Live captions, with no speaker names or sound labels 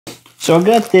So I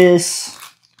got this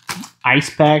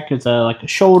ice pack. It's like a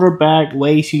shoulder, back,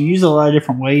 waist. You can use it a lot of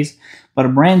different ways, but a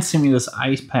brand sent me this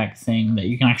ice pack thing that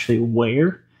you can actually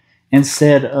wear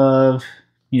instead of,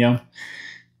 you know,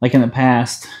 like in the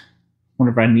past,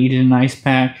 whenever I needed an ice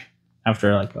pack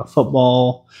after like a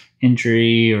football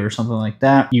injury or something like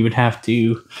that, you would have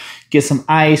to get some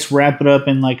ice, wrap it up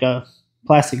in like a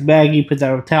plastic baggie, put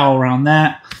that towel around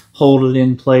that, hold it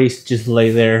in place, just lay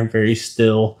there very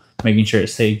still, making sure it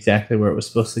stayed exactly where it was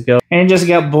supposed to go. And it just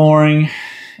got boring,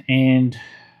 and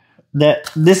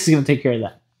this is going to take care of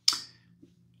that.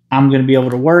 I'm going to be able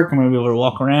to work, I'm going to be able to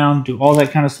walk around, do all that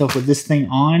kind of stuff with this thing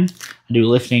on. I do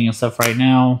lifting and stuff right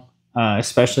now,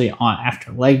 especially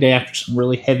after leg day, after some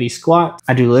really heavy squats.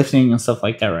 I do lifting and stuff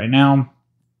like that right now,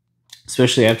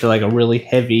 especially after like a really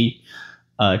heavy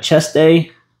chest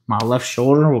day. My left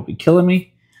shoulder will be killing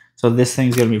me, so this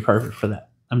thing's going to be perfect for that.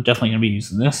 I'm definitely going to be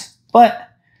using this. But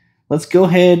let's go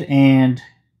ahead and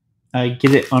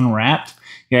get it unwrapped.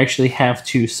 You actually have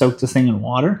to soak this thing in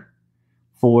water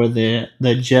for the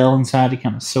gel inside to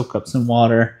kind of soak up some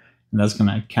water, and that's going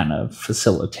to kind of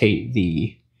facilitate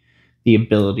the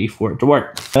ability for it to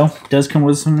work. So it does come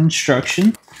with some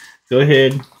instruction. Go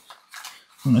ahead.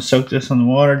 I'm going to soak this in the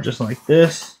water just like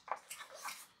this.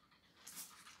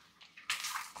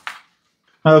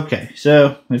 Okay,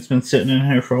 so it's been sitting in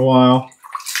here for a while.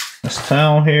 This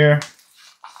towel here.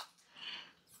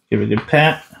 Give it a good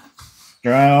pat.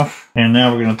 Dry off. And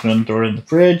now we're going to throw it in the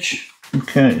fridge.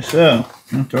 Okay, so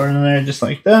I'm going to throw it in there just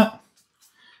like that.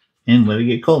 And let it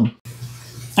get cold.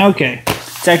 Okay,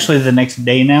 it's actually the next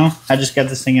day now. I just got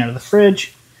this thing out of the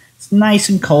fridge. It's nice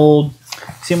and cold.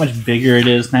 See how much bigger it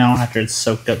is now after it's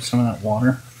soaked up some of that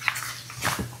water.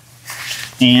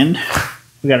 And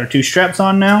we got our two straps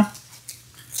on now.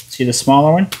 See the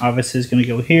smaller one? Obviously is going to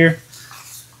go here.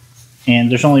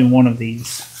 And there's only one of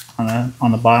these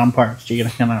on the bottom part, so you're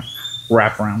going to kind of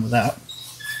wrap around with that.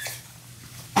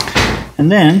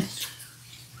 And then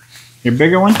your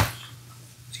bigger one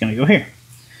is going to go here.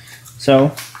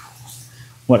 So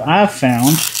what I've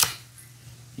found,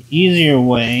 the easier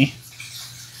way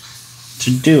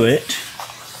to do it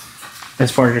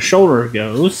as far as your shoulder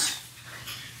goes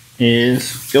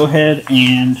is go ahead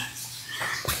and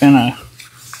kind of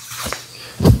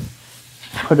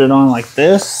put it on like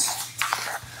this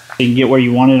so you can get where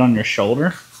you want it on your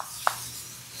shoulder.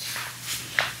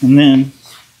 And then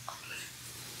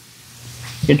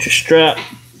get your strap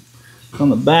on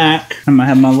the back. I'm going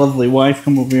to have my lovely wife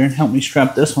come over here and help me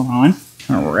strap this one on.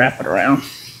 I'm going to wrap it around.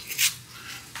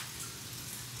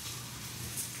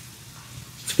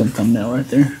 It's a good thumbnail right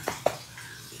there.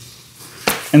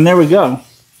 And there we go.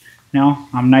 Now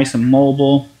I'm nice and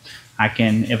mobile. I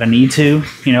can, if I need to,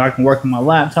 you know, I can work on my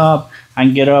laptop. I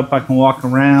can get up, I can walk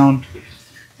around,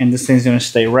 and this thing's going to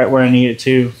stay right where I need it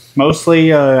to.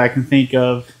 Mostly I can think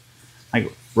of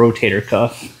like rotator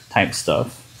cuff type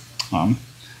stuff.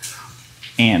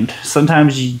 And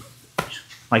sometimes you,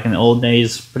 like in the old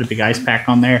days, put a big ice pack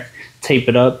on there, tape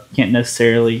it up. You can't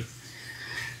necessarily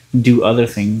do other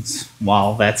things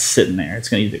while that's sitting there.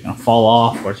 It's either going to fall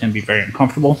off or it's going to be very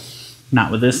uncomfortable. Not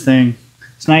with this thing.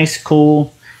 It's nice,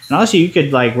 cool. And also you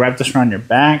could like wrap this around your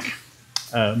back.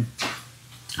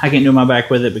 I can't do my back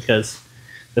with it because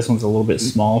this one's a little bit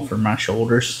small for my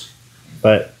shoulders.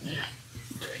 But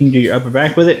you can do your upper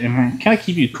back with it and kind of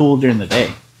keep you cool during the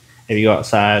day. If you go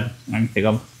outside, I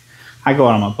go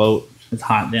out on my boat. It's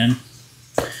hot then.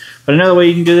 But another way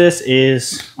you can do this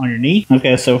is on your knee.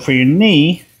 Okay, so for your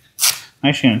knee, I'm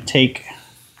actually going to take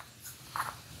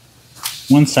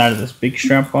one side of this big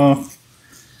strap off.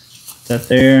 That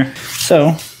there.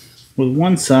 So with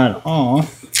one side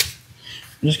off,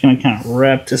 I'm just going to kind of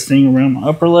wrap this thing around my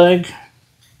upper leg.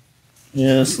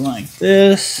 Just like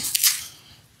this.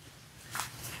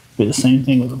 Do the same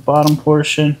thing with the bottom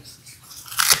portion.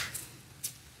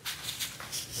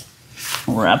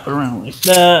 Wrap it around like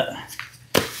that.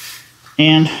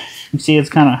 And you see it's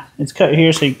cut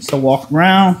here so you can still walk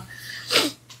around.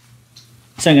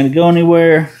 It's not going to go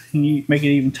anywhere. You can make it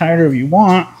even tighter if you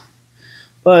want.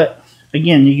 But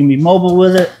again, you can be mobile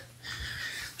with it.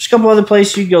 There's a couple other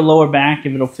places you can go lower back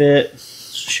if it'll fit.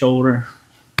 Shoulder,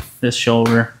 this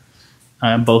shoulder,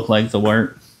 both legs will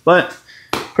work. But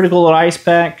pretty cool little ice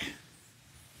pack.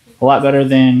 A lot better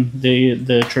than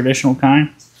the traditional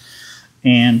kind.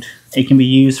 And it can be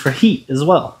used for heat as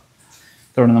well.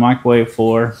 Throw it in the microwave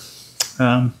for,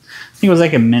 I think it was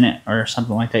like a minute or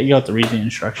something like that. You'll have to read the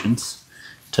instructions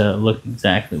to look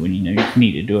exactly when you know you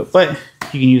need to do it. But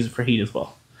you can use it for heat as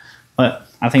well. But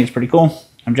I think it's pretty cool.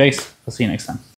 I'm Jace. I'll see you next time.